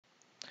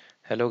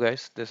Hello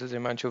guys, this is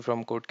Imanshu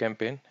from Code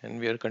Campaign and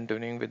we are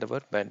continuing with our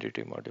binary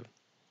tree module.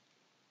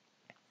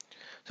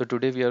 So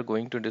today we are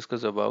going to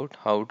discuss about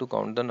how to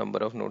count the number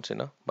of nodes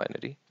in a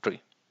binary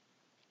tree.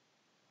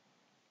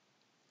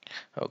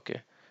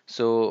 Okay,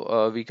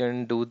 so we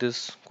can do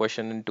this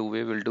question in two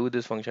way. We'll do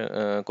this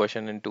function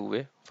question in two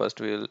way. First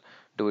we'll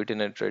do it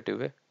in an iterative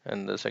way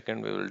and the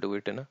second we will do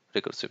it in a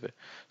recursive way.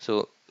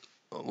 So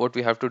what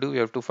we have to do, we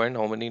have to find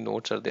how many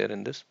nodes are there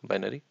in this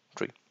binary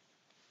tree.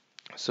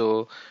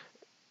 So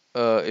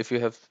if you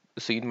have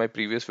seen my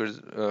previous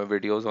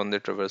videos on the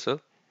traversal,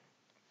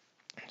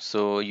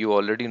 so you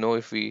already know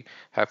if we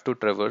have to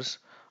traverse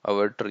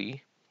our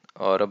tree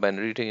or a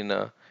binary tree in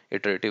a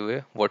iterative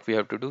way, what we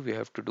have to do, we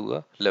have to do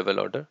a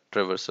level order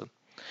traversal.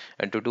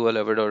 And to do a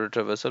level order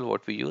traversal,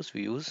 what we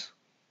use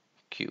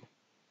queue,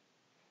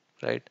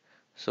 right?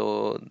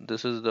 So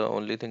this is the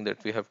only thing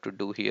that we have to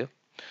do here.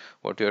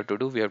 What we have to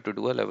do, we have to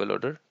do a level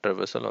order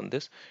traversal on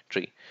this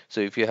tree. So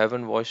if you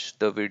haven't watched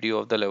the video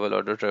of the level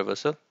order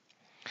traversal,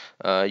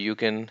 you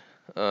can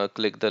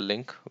click the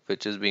link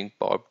which is being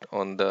popped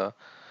on the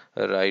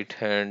right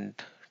hand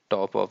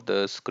top of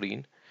the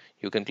screen.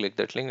 You can click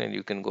that link and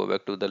you can go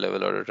back to the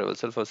level order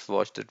traversal. First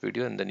watch that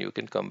video and then you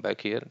can come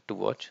back here to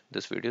watch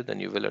this video, then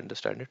you will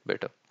understand it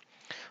better.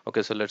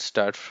 Okay, so let's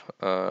start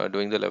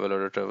doing the level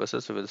order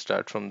traversal. So we'll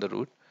start from the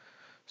root.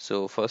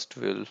 So first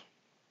we'll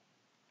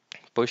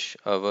push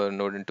our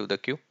node into the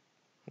queue.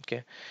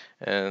 Okay,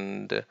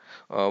 and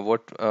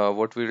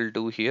what we will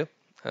do here,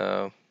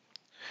 uh,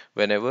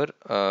 whenever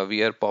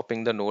we are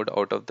popping the node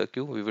out of the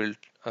queue, we will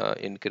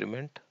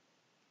increment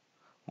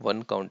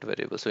one count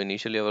variable. So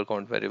initially our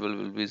count variable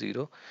will be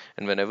 0,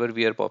 and whenever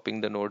we are popping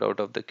the node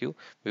out of the queue,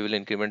 we will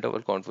increment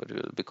our count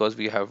variable, because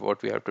we have,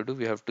 what we have to do,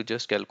 we have to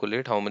just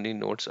calculate how many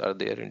nodes are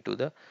there into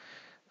the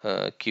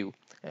queue.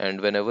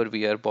 And whenever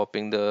we are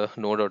popping the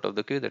node out of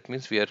the queue, that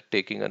means we are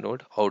taking a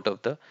node out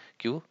of the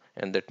queue,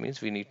 and that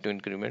means we need to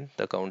increment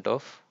the count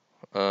of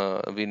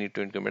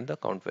the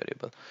count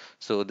variable.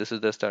 So this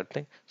is the start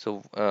thing.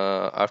 So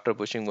after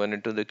pushing one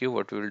into the queue,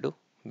 what we will do,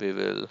 we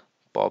will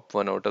pop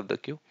one out of the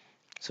queue.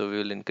 So we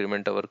will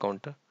increment our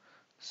counter,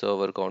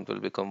 so our count will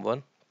become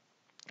 1.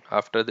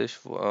 After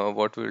this,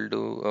 what we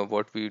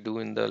do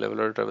in the level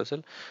order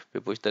traversal,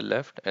 we push the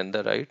left and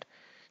the right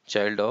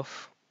child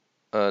of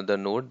the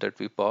node that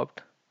we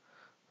popped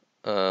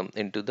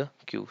into the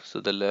queue. So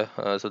the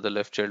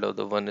left child of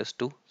the 1 is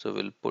 2, so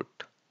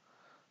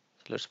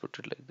let's put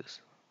it like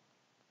this.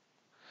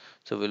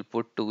 So we'll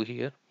put 2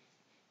 here,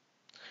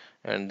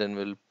 and then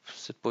we'll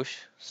push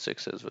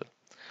 6 as well.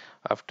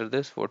 After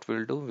this, what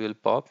we'll do, we'll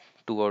pop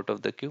 2 out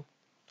of the queue,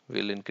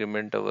 we'll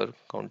increment our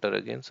counter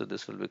again, so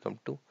this will become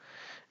 2,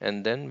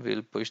 and then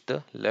we'll push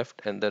the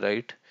left and the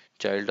right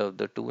child of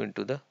the 2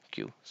 into the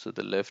queue. So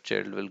the left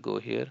child will go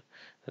here,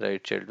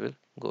 right child will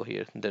go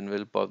here. Then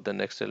we'll pop the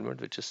next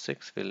element, which is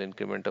 6, we'll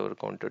increment our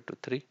counter to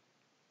 3,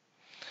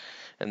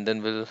 and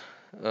then we'll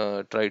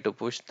try to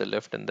push the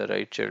left and the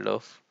right child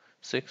of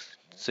 6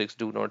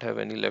 do not have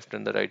any left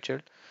and the right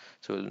child,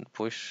 so we'll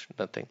push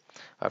nothing.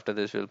 After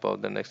this, we'll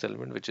pop the next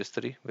element, which is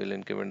 3, we'll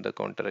increment the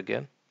counter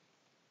again.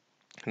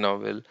 Now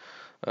we'll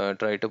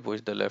try to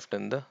push the left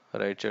and the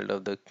right child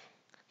of the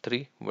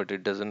 3, but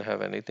it doesn't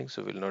have anything,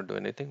 so we'll not do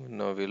anything.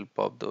 Now we'll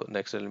pop the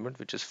next element,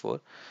 which is 4,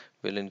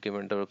 we'll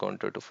increment our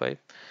counter to 5,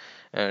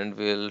 and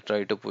we'll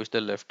try to push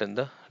the left and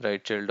the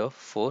right child of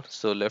 4.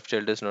 So left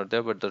child is not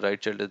there, but the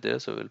right child is there,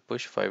 so we'll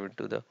push 5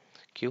 into the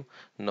queue.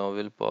 Now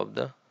we'll pop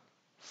the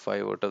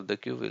 5 out of the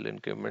queue, we'll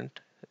increment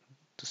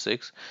to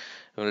 6,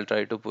 and we'll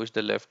try to push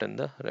the left and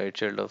the right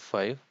child of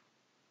 5.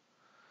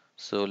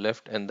 So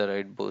left and the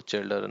right both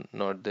child are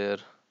not there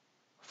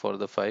for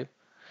the 5,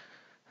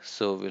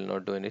 so we'll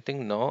not do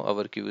anything. Now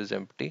our queue is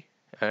empty,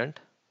 and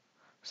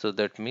so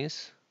that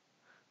means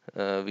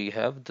we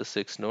have the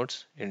 6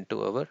 nodes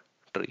into our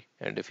tree.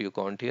 And if you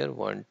count here,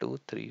 1 2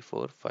 3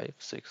 4 5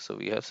 6, so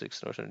we have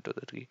 6 nodes into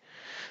the tree.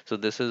 So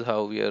this is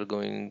how we are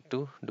going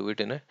to do it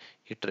in a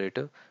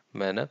iterative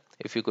manner.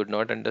 If you could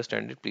not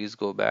understand it, please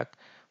go back,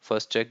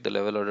 first check the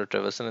level order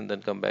traversal, and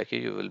then come back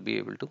here, you will be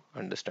able to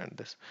understand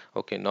this.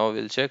 Okay, now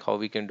we'll check how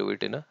we can do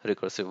it in a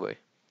recursive way.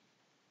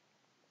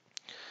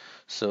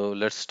 So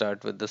let's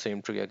start with the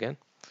same tree again.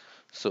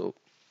 So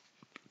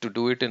to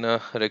do it in a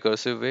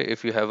recursive way,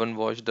 if you haven't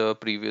watched the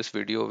previous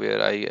video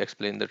where I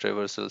explained the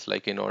traversals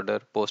like in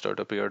order, post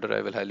order, pre-order, I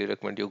will highly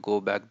recommend you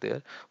go back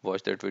there,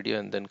 watch that video,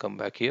 and then come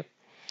back here.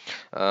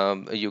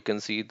 You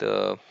can see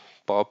the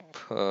pop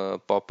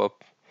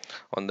up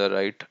on the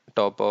right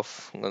top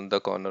of the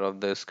corner of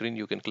the screen.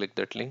 You can click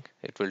that link,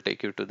 it will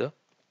take you to the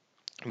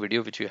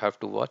video which you have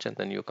to watch, and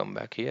then you come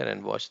back here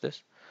and watch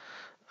this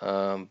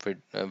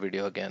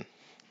video again.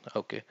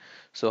 Okay,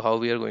 so how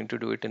we are going to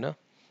do it in a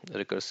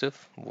recursive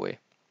way.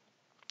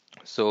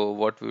 So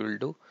what we will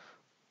do,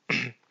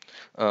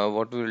 uh,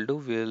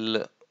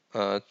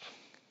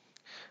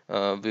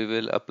 we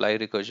will apply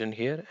recursion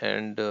here,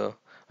 and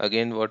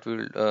again what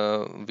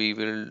uh, we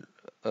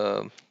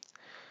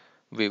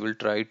will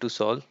try to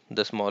solve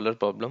the smaller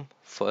problem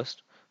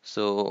first.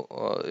 So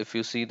if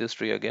you see this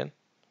tree again,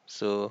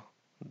 so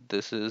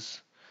this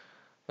is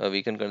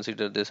we can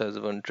consider this as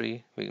one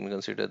tree, we can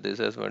consider this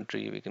as one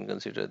tree, we can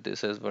consider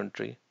this as one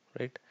tree,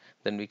 right?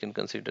 Then we can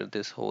consider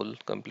this whole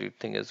complete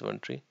thing as one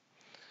tree.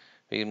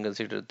 We can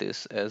consider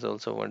this as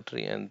also one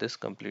tree, and this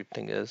complete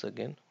thing as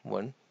again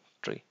one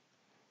tree.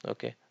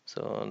 Okay,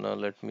 so now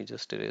let me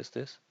just erase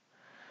this.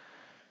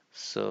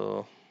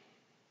 So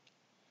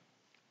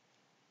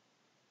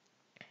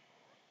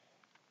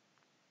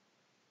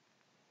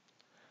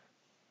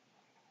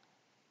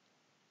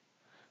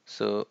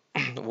so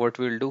what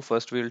we'll do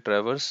first, we'll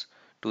traverse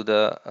to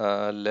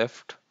the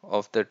left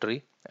of the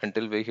tree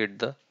until we hit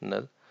the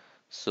null.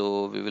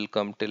 So we will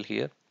come till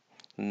here.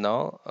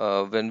 Now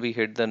when we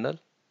hit the null,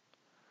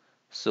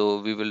 so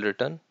we will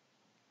return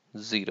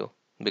 0,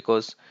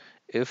 because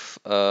if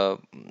our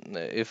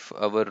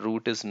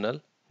root is null,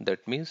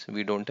 that means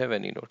we don't have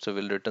any node, so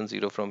we'll return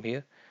 0 from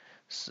here.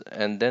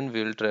 And then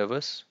we will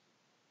traverse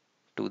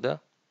to the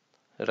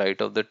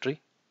right of the tree,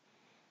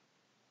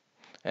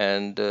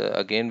 and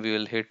again we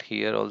will hit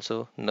here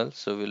also null,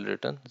 so we'll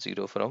return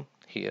 0 from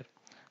here,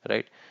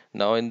 right?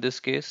 Now in this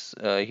case,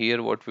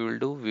 here what we will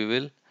do,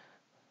 we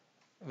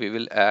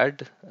will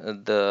add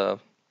the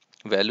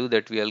value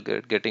that we are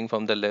getting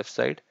from the left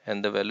side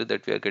and the value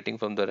that we are getting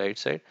from the right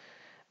side,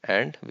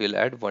 and we'll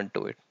add 1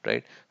 to it,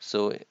 right?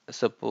 So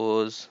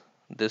suppose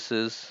this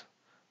is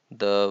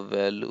the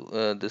value,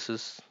 this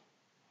is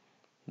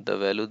the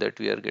value that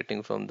we are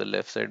getting from the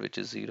left side, which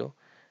is 0,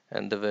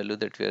 and the value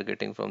that we are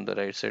getting from the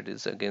right side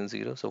is again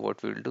 0. So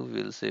what we'll do,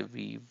 we'll say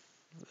we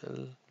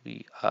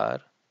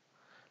are,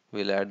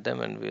 we'll add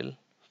them and we'll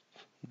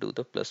do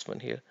the plus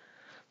 1 here.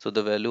 So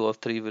the value of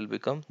 3 will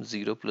become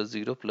 0 plus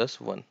 0 plus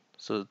 1,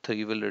 so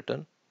 3 will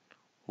return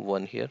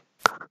 1 here.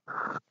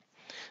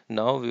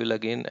 Now we will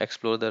again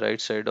explore the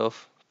right side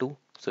of 2,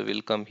 so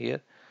we'll come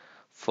here.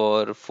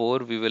 For 4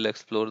 we will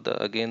explore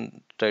the,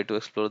 again try to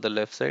explore the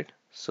left side,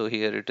 so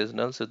here it is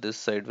null, so this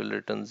side will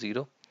return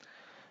 0.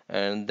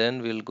 And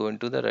then we'll go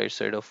into the right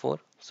side of 4,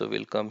 so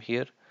we'll come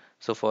here.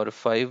 So for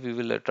 5 we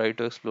will try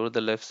to explore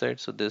the left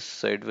side, so this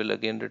side will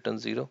again return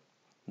 0.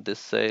 This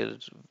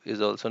side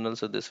is also null,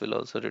 so this will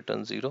also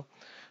return 0.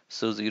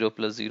 So 0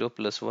 plus 0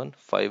 plus 1,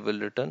 5 will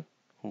return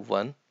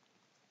 1,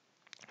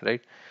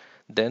 right?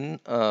 Then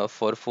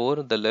for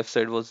 4 the left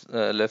side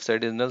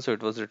is null, so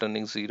it was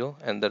returning 0,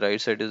 and the right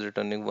side is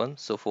returning 1,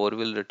 so 4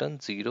 will return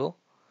 0.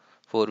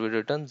 4 will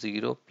return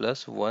 0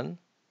 plus 1,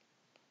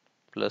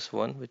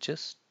 which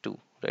is 2,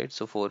 right?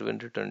 So 4 will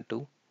return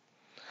 2.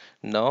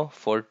 Now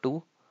for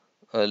 2,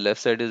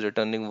 left side is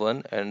returning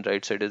 1 and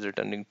right side is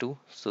returning 2,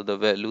 so the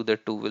value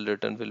that 2 will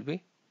return will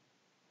be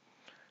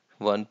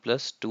 1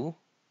 plus 2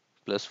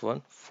 plus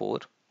 1, 4.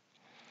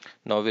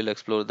 Now we'll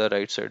explore the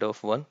right side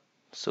of 1,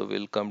 so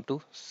we'll come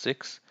to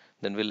 6.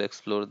 Then we'll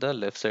explore the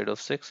left side of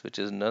 6, which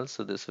is null,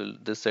 so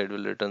this side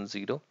will return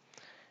 0,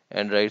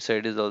 and right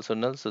side is also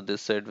null, so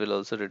this side will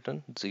also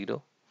return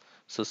 0.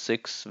 So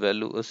 6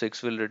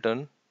 will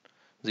return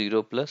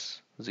 0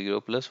 plus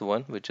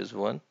 1, which is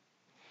 1.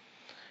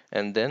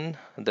 And then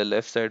the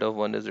left side of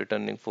 1 is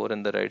returning 4,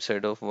 and the right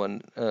side of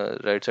 1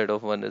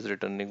 is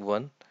returning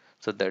 1.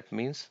 So that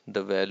means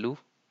the value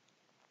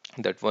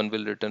that 1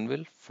 will return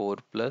will 4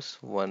 plus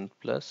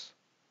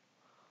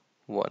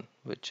 1,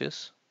 which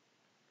is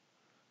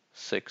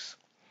 6.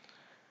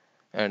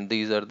 And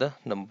these are the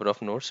number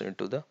of nodes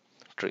into the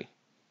tree.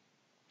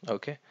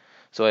 Okay,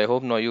 so I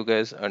hope now you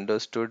guys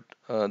understood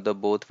the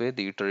both way,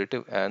 the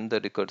iterative and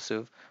the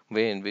recursive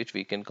way in which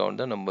we can count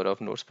the number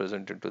of nodes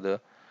present into the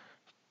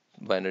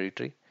binary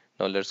tree.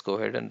 Now let's go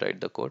ahead and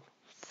write the code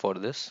for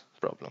this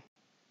problem.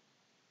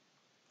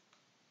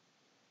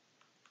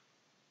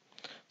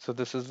 So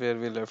this is where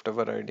we left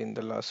our ID in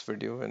the last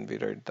video when we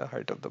write the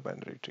height of the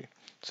binary tree.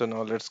 So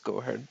now let's go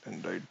ahead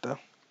and write the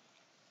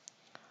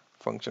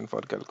function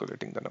for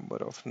calculating the number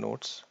of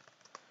nodes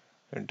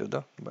into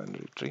the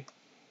binary tree.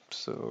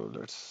 So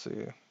let's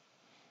say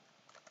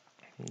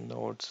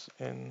nodes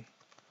in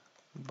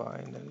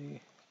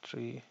binary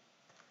tree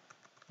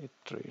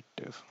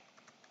iterative.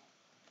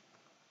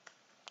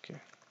 Okay.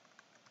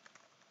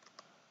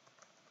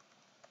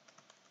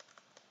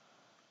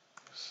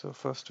 So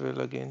first we'll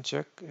again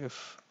check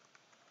if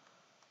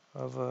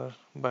our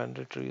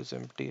binary tree is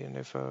empty, and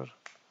if our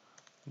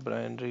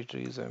binary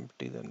tree is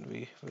empty, then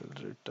we will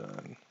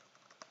return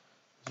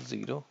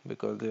 0,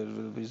 because there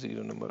will be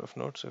 0 number of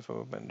nodes if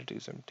our binary tree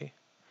is empty.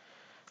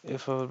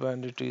 If our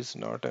binary tree is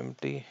not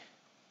empty,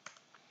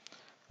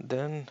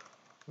 then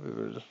we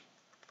will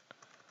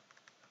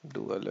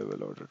do a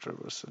level order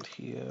traversal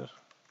here.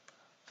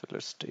 So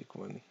let's take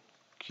one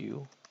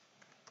queue.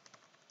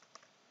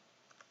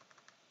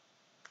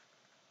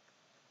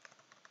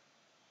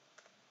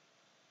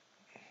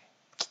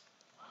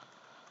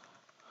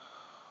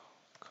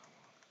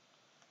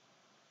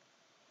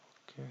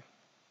 Okay.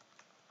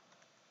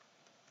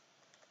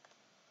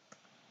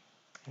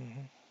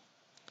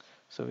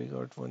 So we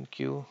got one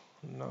queue.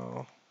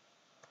 Now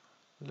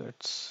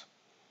let's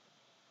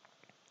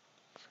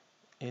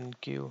in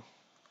queue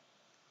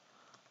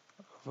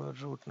our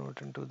root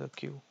node into the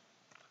queue.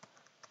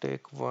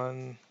 Take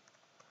one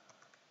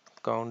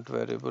count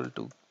variable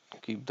to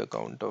keep the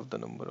count of the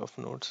number of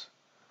nodes,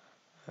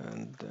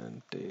 and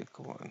then take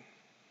one.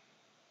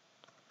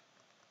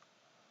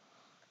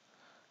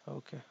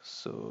 Okay,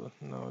 so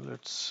now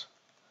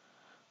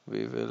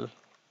we will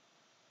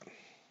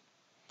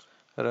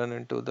run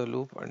into the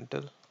loop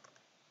until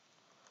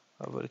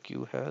our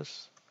queue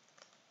has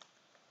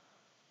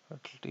at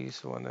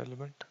least one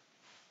element.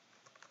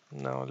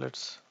 Now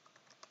let's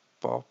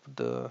pop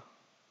the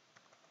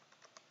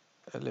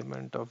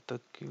element of the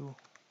queue.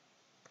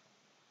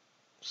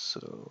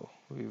 So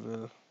we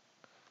will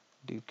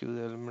dequeue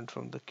the element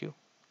from the queue.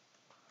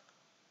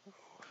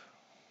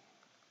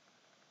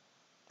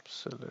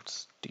 So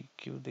let's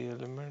dequeue the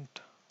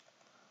element.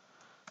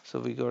 So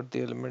we got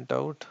the element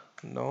out.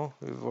 Now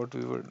what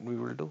we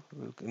will do,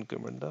 we'll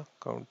increment the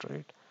count,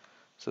 right?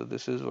 So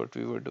this is what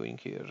we were doing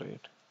here,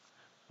 right?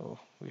 Oh,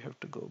 we have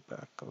to go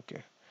back.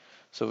 Okay.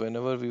 So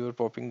whenever we were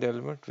popping the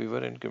element, we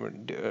were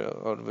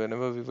or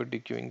whenever we were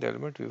dequeuing the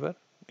element, we were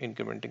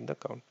incrementing the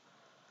count,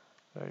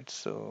 right?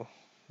 So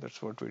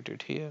that's what we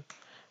did here.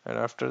 And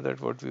after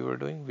that, what we were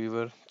doing, we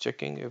were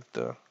checking if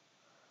the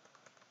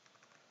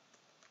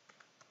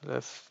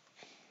left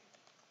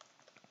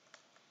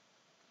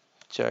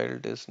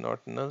child is not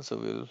null, so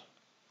we'll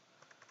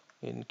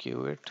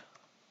enqueue it,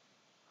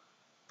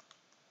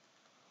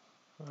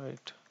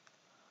 right?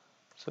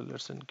 So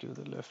let's enqueue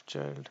the left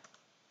child.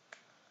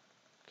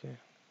 Okay,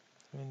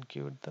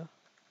 enqueued the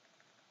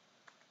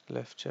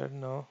left child.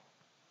 Now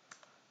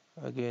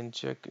again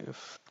check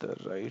if the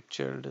right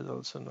child is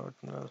also not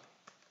null.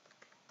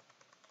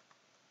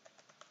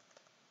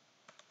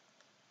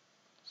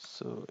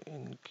 So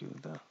enqueue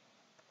the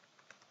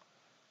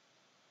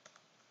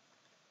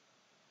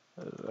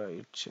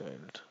right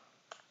child,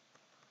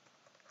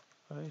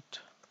 right?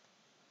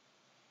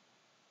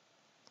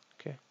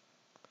 Okay,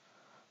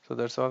 so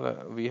that's all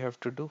we have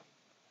to do.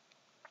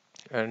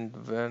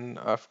 And when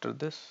after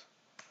this,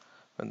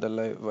 when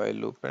the while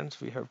loop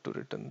ends, we have to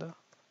return the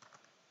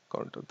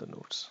count of the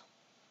nodes.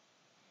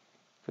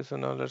 Okay, so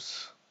now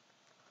let's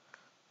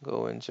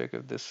go and check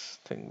if this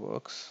thing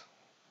works.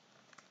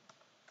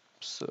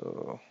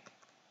 So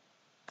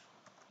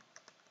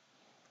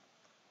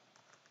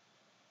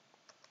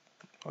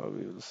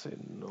we will say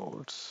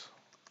nodes,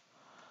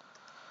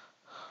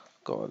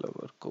 call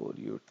our core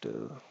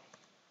util,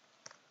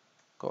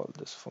 call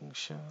this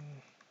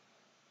function,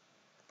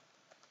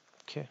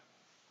 okay,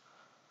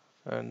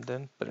 and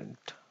then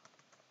print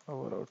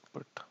our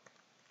output.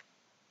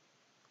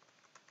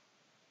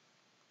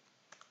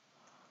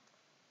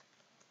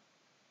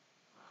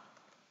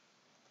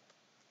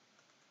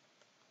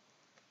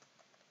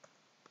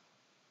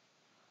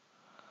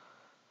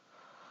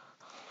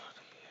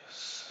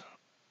 Yes.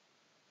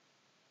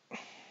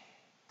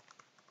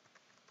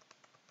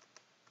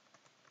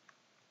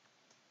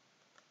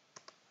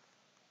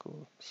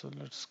 Cool. So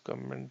let's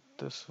comment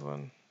this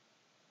one.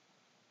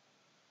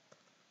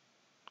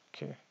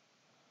 Okay.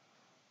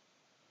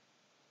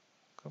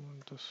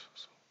 Comment this.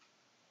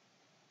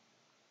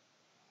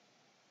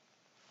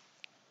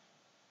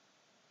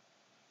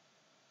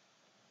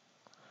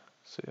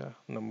 So yeah,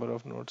 number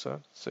of nodes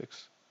are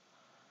 6.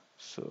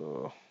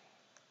 So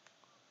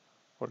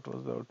what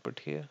was the output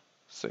here?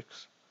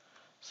 6.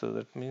 So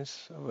that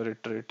means our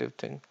iterative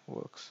thing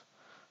works.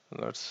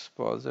 Let's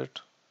pause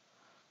it.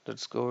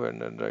 Let's go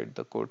ahead and write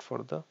the code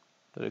for the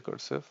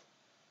recursive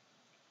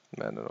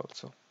manner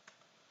also.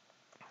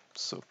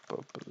 So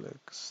public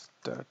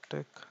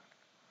static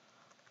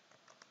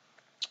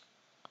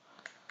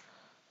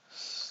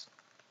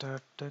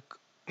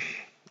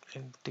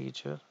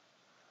integer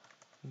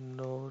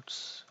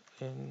nodes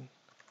in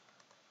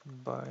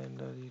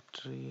binary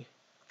tree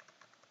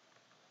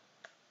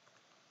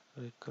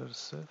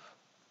recursive.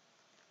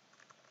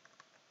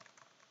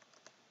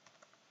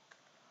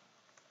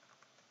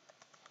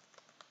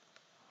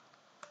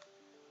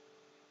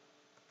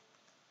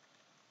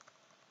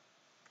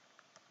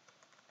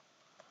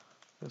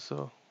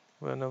 So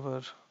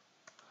whenever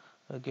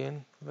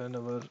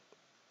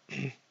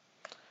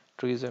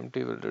tree is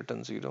empty, will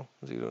return 0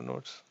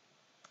 nodes.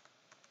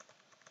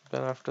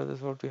 Then after this,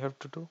 what we have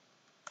to do,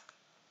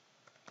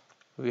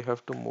 we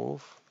have to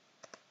move.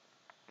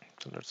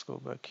 So let's go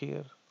back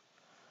here.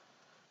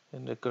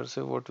 In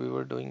recursive, what we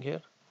were doing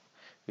here,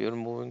 we are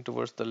moving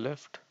towards the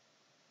left,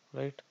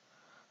 right?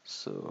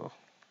 So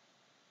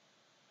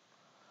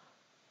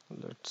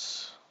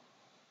let's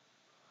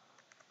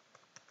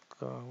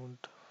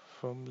count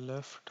from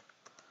left.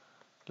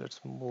 Let's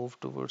move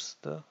towards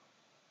the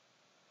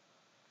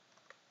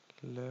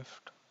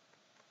left,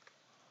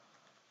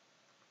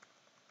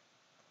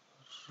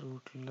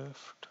 root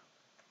left.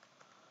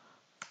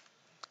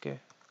 Okay,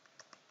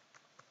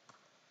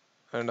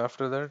 and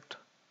after that,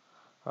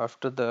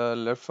 after the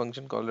left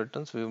function call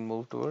returns, we will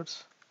move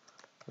towards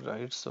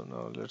right. So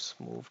now let's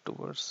move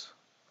towards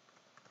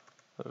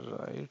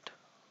right,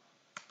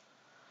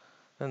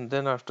 and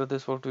then after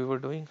this, what we were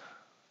doing,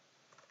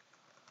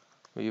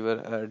 we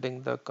were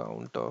adding the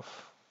count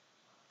of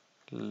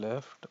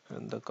left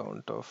and the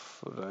count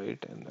of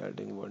right and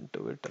adding 1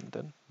 to it and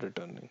then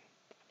returning.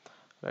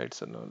 right?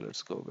 So now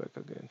let's go back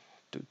again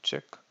to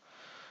check.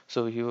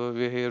 So here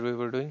we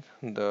were doing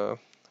the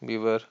we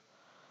were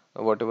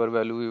whatever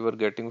value we were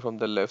getting from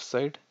the left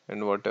side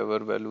and whatever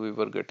value we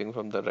were getting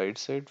from the right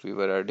side, we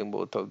were adding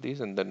both of these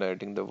and then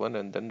adding the one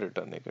and then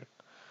returning it.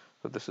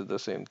 So this is the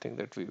same thing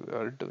that we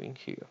are doing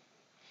here.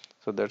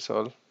 So that's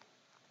all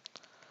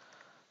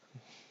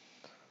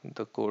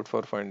the code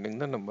for finding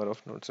the number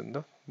of nodes in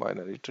the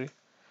binary tree.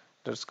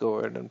 Let's go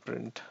ahead and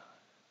print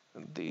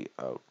the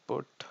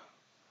output.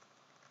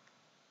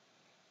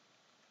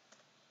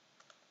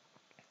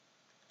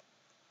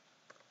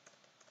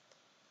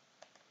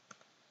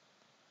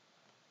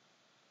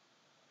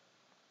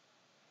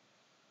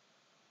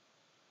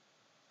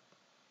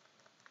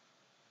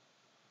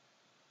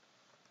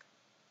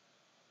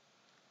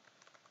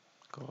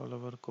 Call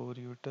our core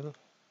util.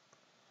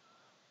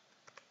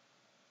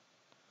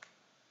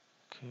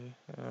 Okay,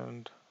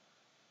 and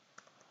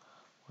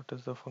what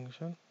is the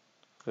function?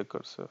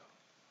 Recursive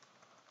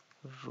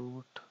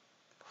root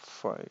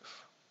 5.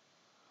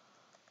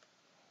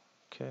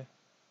 Okay,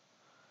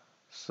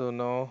 so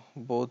now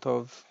both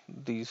of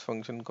these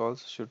function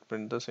calls should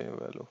print the same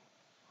value.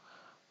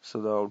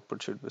 So the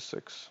output should be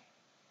 6.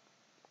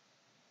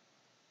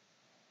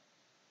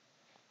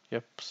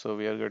 Yep, so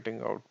we are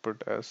getting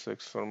output as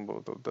 6 from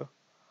both of the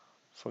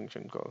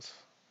function calls.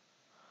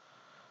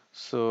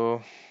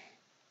 So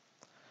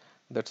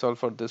that's all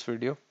for this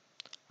video.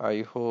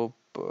 I hope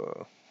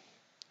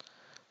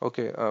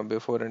okay,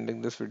 before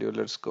ending this video,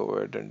 let's go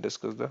ahead and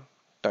discuss the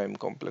time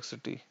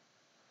complexity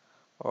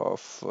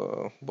of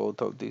both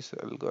of these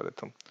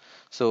algorithm.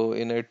 So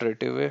in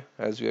iterative way,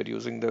 as we are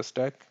using the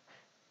stack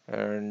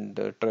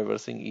and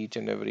traversing each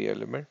and every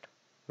element,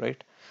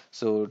 right?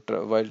 So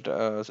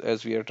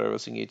as we are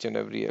traversing each and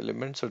every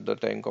element, so the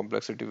time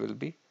complexity will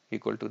be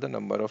equal to the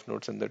number of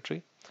nodes in the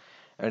tree.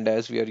 And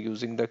as we are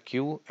using the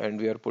queue and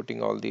we are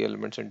putting all the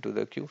elements into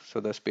the queue, so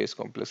the space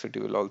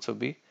complexity will also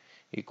be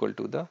equal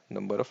to the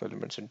number of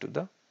elements into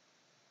the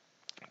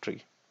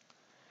tree.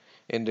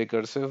 In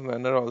recursive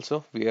manner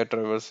also, we are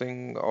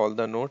traversing all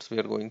the nodes, we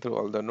are going through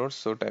all the nodes,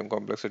 so time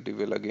complexity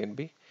will again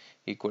be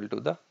equal to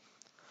the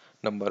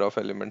number of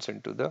elements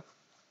into the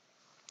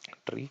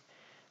tree.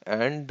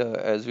 And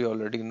as we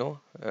already know,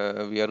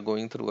 we are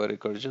going through a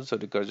recursion, so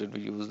recursion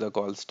we use the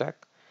call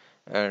stack,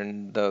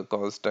 and the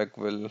call stack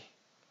will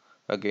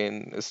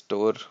again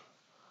store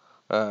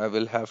I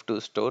will have to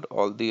store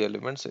all the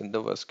elements in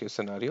the worst case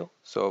scenario.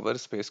 So our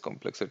space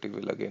complexity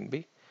will again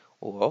be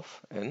O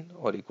of n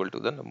or equal to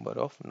the number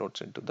of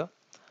nodes into the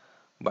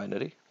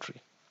binary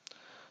tree.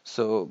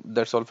 So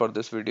that's all for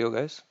this video,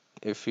 guys.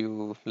 If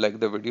you like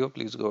the video,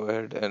 please go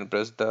ahead and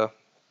press the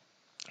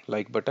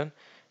like button.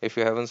 If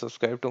you haven't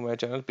subscribed to my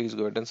channel, please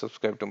go ahead and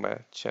subscribe to my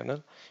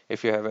channel.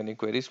 If you have any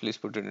queries, please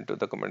put it into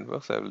the comment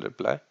box. I will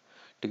reply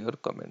to your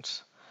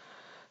comments.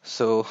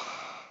 So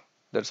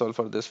that's all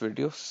for this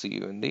video. See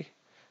you in the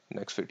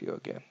next video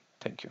again.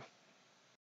 Thank you.